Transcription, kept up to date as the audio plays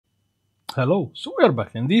Hello, so we are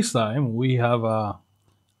back, and this time we have a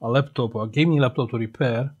laptop, a gaming laptop to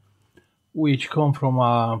repair, which come from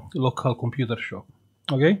a local computer shop.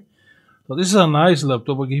 Okay, so this is a nice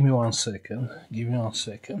laptop. But give me 1 second. Give me 1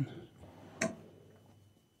 second.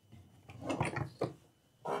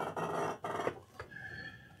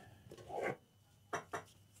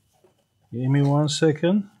 Give me 1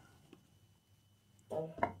 second.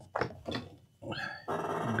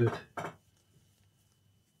 Good.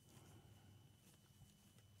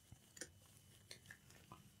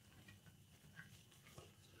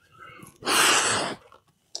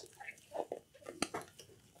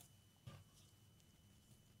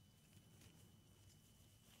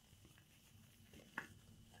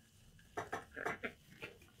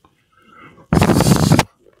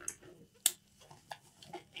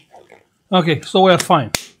 Okay, so we are fine.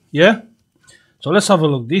 Yeah. So let's have a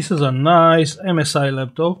look. This is a nice MSI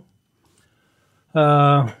laptop.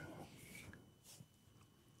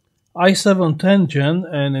 i7 10 gen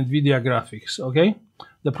and NVIDIA graphics. Okay.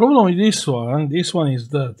 The problem with this one is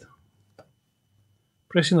dead.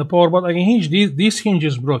 Pressing the power button, I can hinge. This hinge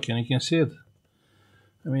is broken. You can see it.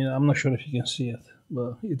 I mean, I'm not sure if you can see it,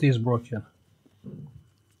 but it is broken.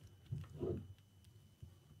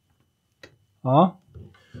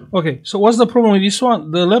 Okay, so what's the problem with this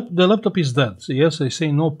one? The laptop is dead. So yes, I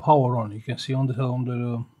say no power on. You can see on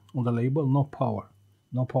the label, no power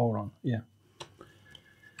on. Yeah.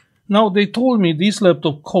 Now they told me this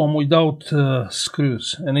laptop come without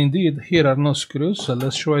screws, and indeed here are no screws. So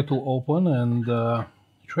let's try to open and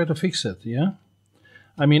try to fix it. Yeah.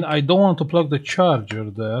 I mean, I don't want to plug the charger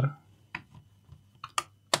there.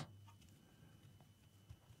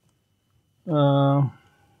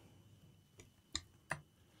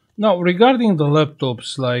 Now, regarding the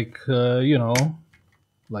laptops, like,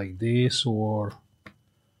 like this or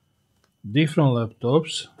different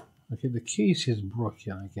laptops, okay, the case is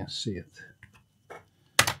broken, I can see it.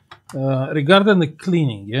 Regarding the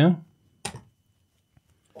cleaning, yeah?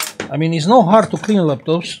 I mean, it's not hard to clean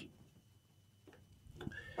laptops.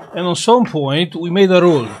 And at some point, we made a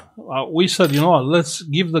rule. We said, you know what, let's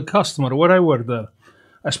give the customer, where I work there.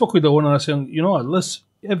 I spoke with the owner, I said, you know what, let's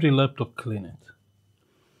every laptop clean it.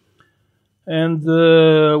 And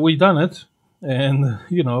we done it, and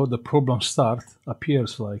the problem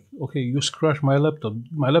appears like, okay, you scratched my laptop.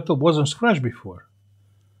 My laptop wasn't scratched before.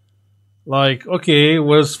 Like, okay, it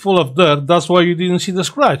was full of dirt. That's why you didn't see the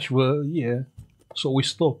scratch. Well, yeah. So we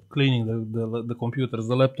stopped cleaning the computers,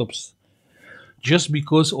 the laptops, just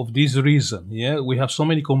because of this reason. Yeah, we have so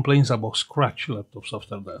many complaints about scratch laptops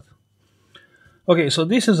after that. Okay, so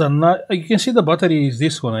this is you can see the battery is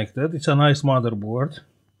disconnected. It's a nice motherboard.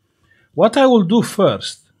 What I will do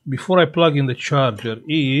first, before I plug in the charger,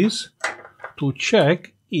 is to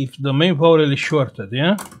check if the main power rail is shorted,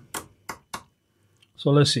 yeah? So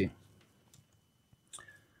let's see.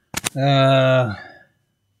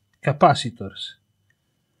 Capacitors.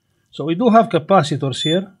 So we do have capacitors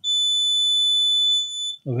here.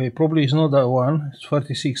 Okay, probably it's not that one. It's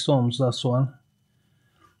 36 ohms, that's one.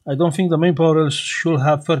 I don't think the main power rail should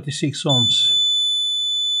have 36 ohms.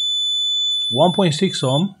 1.6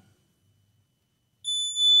 ohm.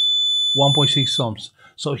 1.6 ohms.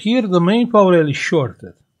 So here the main power rail is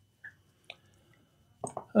shorted.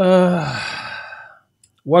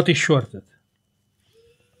 What is shorted?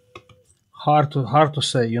 Hard to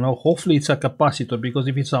say. Hopefully it's a capacitor, because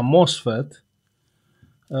if it's a MOSFET,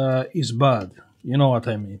 it's bad. You know what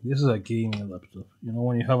I mean? This is a gaming laptop.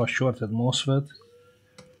 When you have a shorted MOSFET,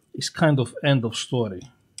 it's kind of end of story.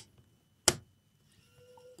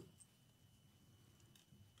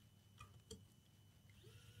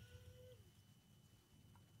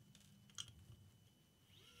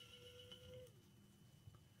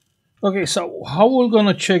 Okay, so how we're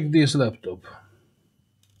gonna check this laptop?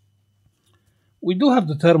 We do have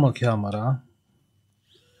the thermal camera,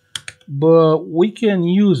 but we can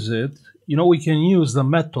use it. We can use the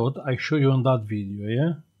method I show you in that video,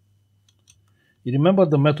 yeah? You remember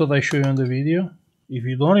the method I show you in the video? If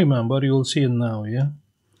you don't remember, you will see it now, yeah?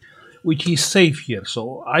 Which is safe here.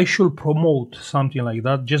 So I should promote something like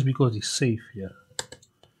that just because it's safe here.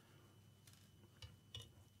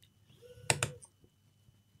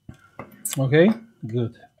 Okay,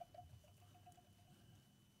 good.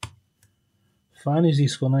 Fan is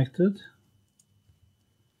disconnected.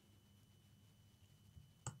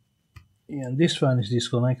 And this fan is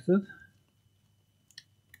disconnected.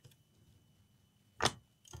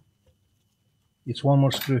 It's one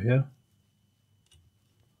more screw here.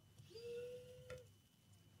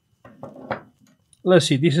 Let's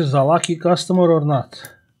see, this is a lucky customer or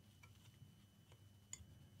not.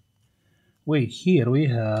 Wait, here we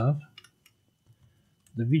have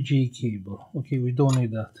The VGA cable. Okay, we don't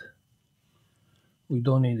need that. We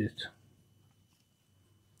don't need it.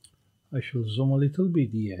 I shall zoom a little bit,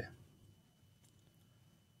 yeah.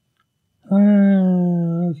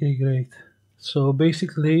 Okay, great. So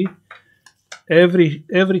basically, every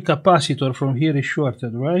capacitor from here is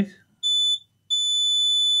shorted, right?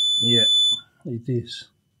 Yeah, it is.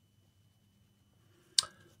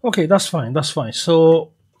 Okay, that's fine, that's fine.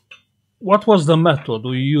 So what was the method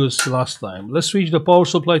we used last time? Let's switch the power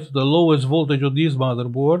supply to the lowest voltage of this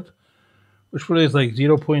motherboard, which probably is like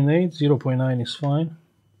 0.8, 0.9 is fine.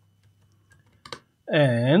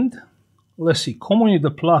 And let's see, common with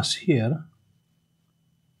the plus here.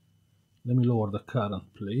 Let me lower the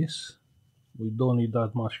current, please. We don't need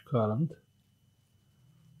that much current.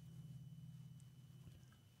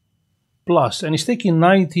 Plus, and it's taking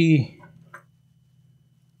 90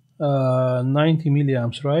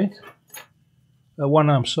 milliamps, right? 1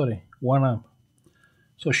 amp, sorry, 1 amp.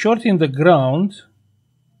 So shorting the ground,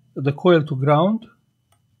 the coil to ground,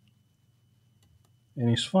 and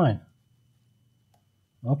it's fine.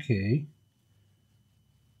 Okay.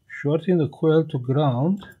 Shorting the coil to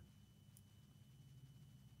ground,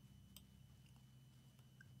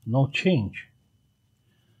 no change.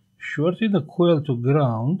 Shorting the coil to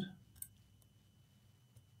ground,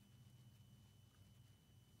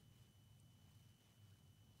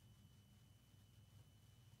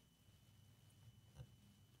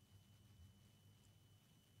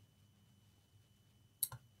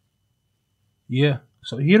 yeah.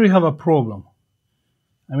 So here we have a problem.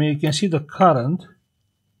 I mean, you can see the current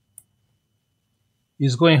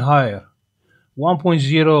is going higher,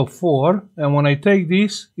 1.04, and when I take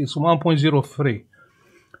this, it's 1.03.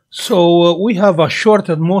 So we have a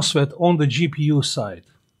shorted MOSFET on the GPU side.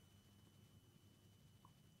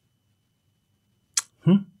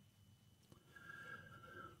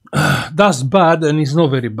 That's bad, and it's not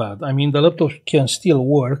very bad. I mean, the laptop can still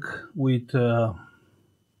work with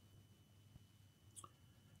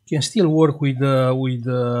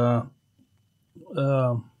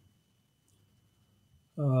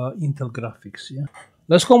Intel graphics. Yeah.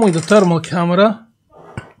 Let's come with the thermal camera,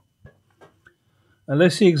 and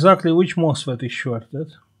let's see exactly which MOSFET is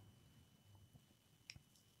shorted.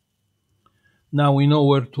 Now we know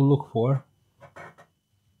where to look for.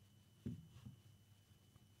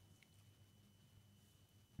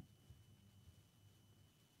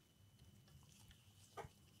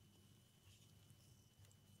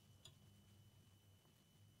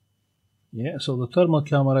 Yeah, so the thermal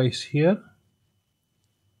camera is here.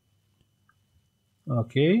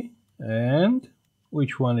 Okay, and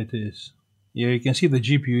which one it is? Yeah, you can see the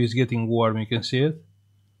GPU is getting warm, you can see it.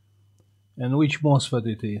 And which MOSFET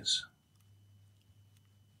it is?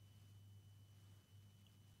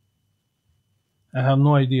 I have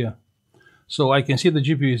no idea. So I can see the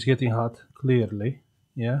GPU is getting hot, clearly,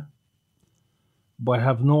 yeah. But I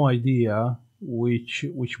have no idea which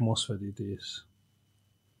MOSFET it is.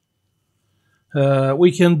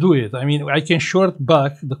 We can do it. I mean, I can short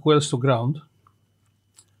back the coils to ground,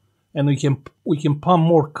 and we can pump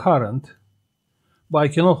more current, but I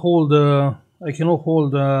cannot hold the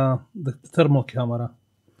thermal camera.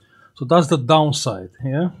 So that's the downside.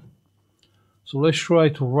 Yeah. So let's try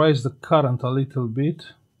to raise the current a little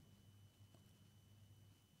bit.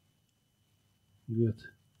 Good.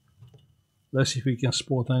 Let's see if we can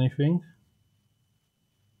spot anything.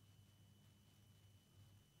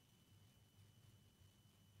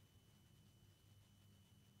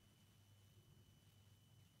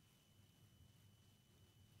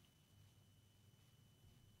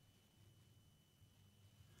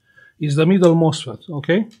 Is the middle MOSFET,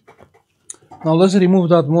 okay? Now let's remove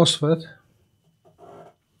that MOSFET.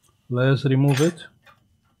 Let's remove it.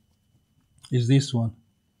 Is this one.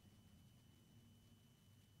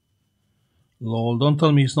 Lol, don't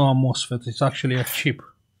tell me it's not a MOSFET, it's actually a chip.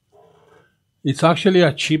 It's actually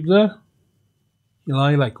a chip there. You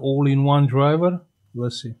know, like all-in-one driver.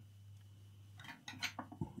 Let's see.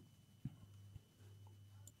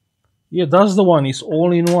 Yeah, that's the one. It's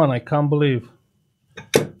all-in-one. I can't believe.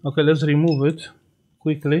 Okay, let's remove it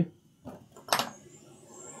quickly.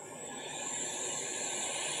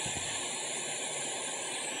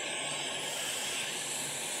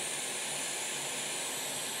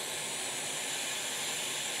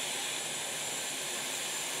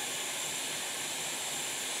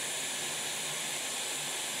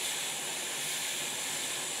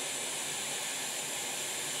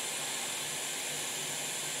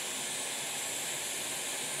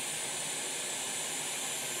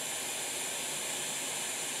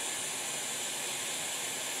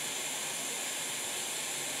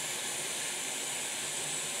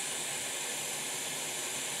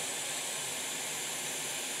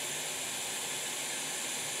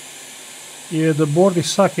 Yeah, the board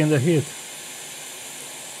is sucking the heat.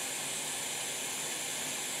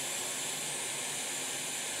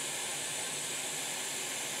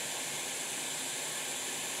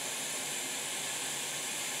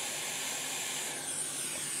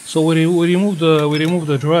 So we remove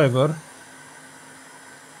the driver.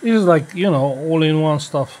 This is like, you know, all-in-one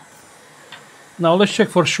stuff. Now let's check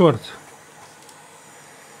for short.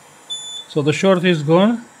 So the short is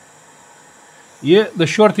gone. Yeah, the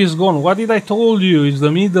short is gone. What did I told you? It's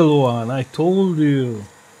the middle one. I told you.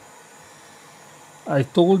 I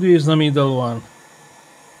told you it's the middle one.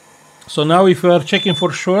 So now if we are checking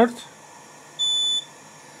for short,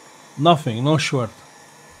 nothing, no short.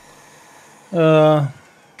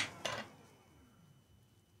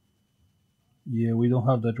 Yeah, we don't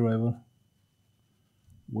have the driver.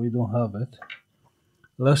 We don't have it.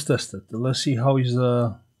 Let's test it. Let's see how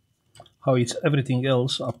it's everything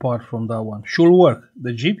else apart from that one. Should work.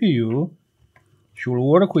 The GPU should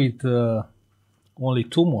work with only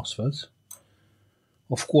 2 MOSFETs.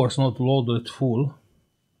 Of course, not loaded full.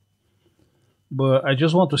 But I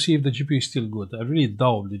just want to see if the GPU is still good. I really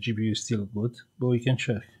doubt the GPU is still good, but we can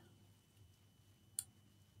check.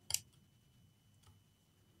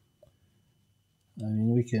 I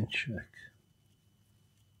mean, we can check.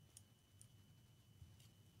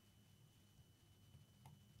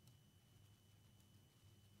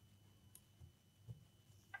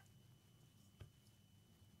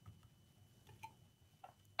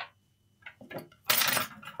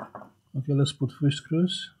 Okay, let's put first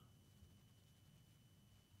screws.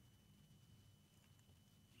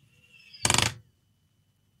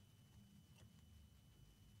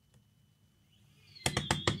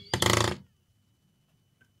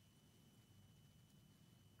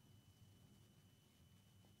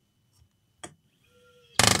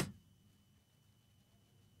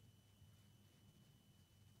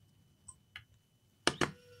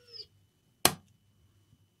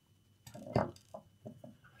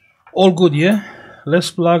 All good, yeah? Let's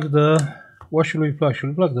plug the... What should we plug? Should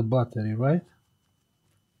we plug the battery, right?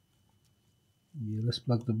 Yeah, let's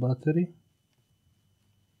plug the battery.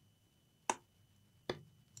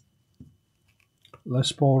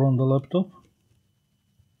 Let's power on the laptop.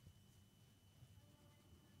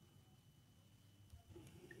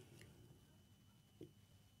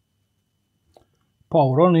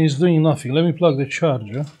 Power on is doing nothing. Let me plug the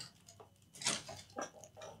charger.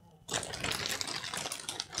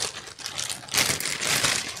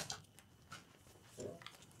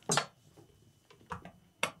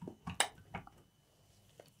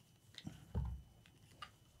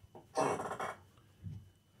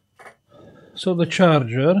 So the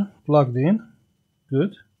charger plugged in,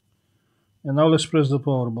 good. And now let's press the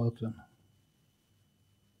power button.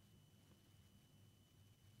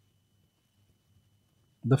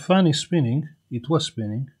 The fan is spinning, it was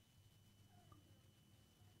spinning.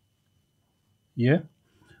 Yeah,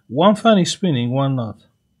 one fan is spinning, one not.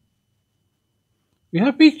 We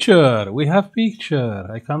have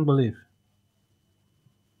picture, I can't believe.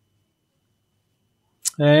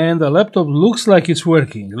 And the laptop looks like it's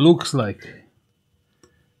working, looks like.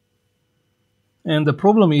 And the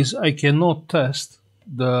problem is I cannot test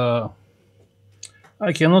the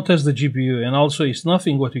GPU, and also it's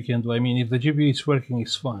nothing what you can do. I mean, if the GPU is working,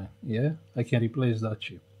 it's fine. Yeah, I can replace that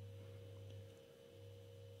chip.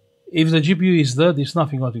 If the GPU is dead, it's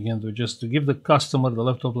nothing what you can do. Just to give the customer the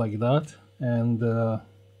laptop like that, and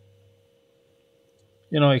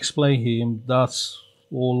you know, explain him that's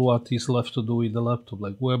all what is left to do with the laptop,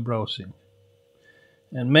 like web browsing,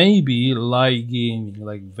 and maybe light gaming,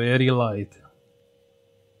 like very light.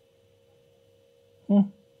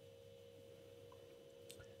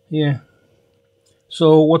 Yeah.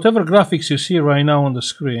 So whatever graphics you see right now on the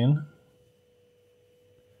screen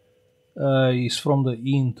is from the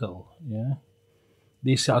Intel. Yeah.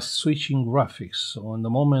 These are switching graphics. So in the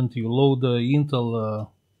moment you load the Intel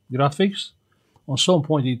graphics, on some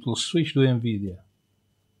point it will switch to NVIDIA.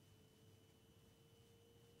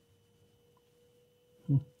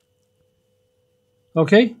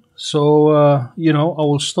 Okay. So you know, I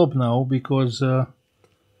will stop now because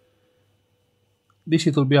this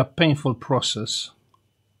it will be a painful process.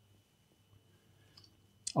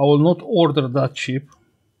 I will not order that chip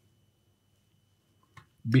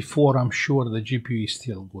before I'm sure the GPU is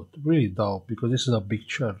still good. Really doubt, because this is a big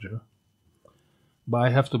charger. But I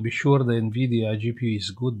have to be sure the NVIDIA GPU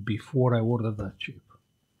is good before I order that chip.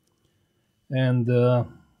 And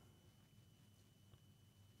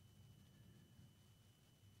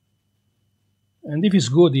if it's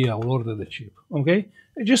good, yeah, I'll order the chip. Okay,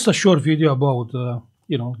 just a short video about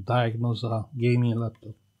you know, diagnose a gaming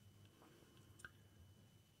laptop.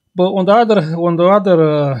 But on the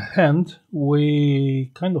other hand,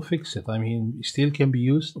 we kind of fix it. I mean, it still can be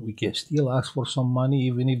used. We can still ask for some money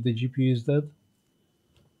even if the GPU is dead.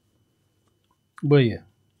 But yeah,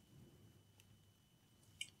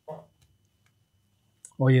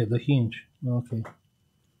 oh yeah, the hinge. Okay,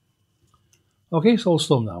 okay. So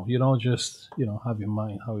stop now. Just have in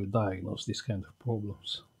mind how you diagnose these kind of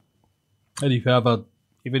problems. And if you have a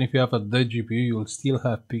even if you have a dead GPU, you'll still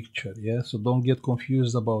have picture. Yeah, so don't get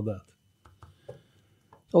confused about that.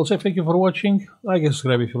 Also, thank you for watching. Like and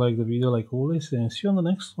subscribe if you like the video, like always, and see you on the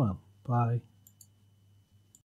next one. Bye.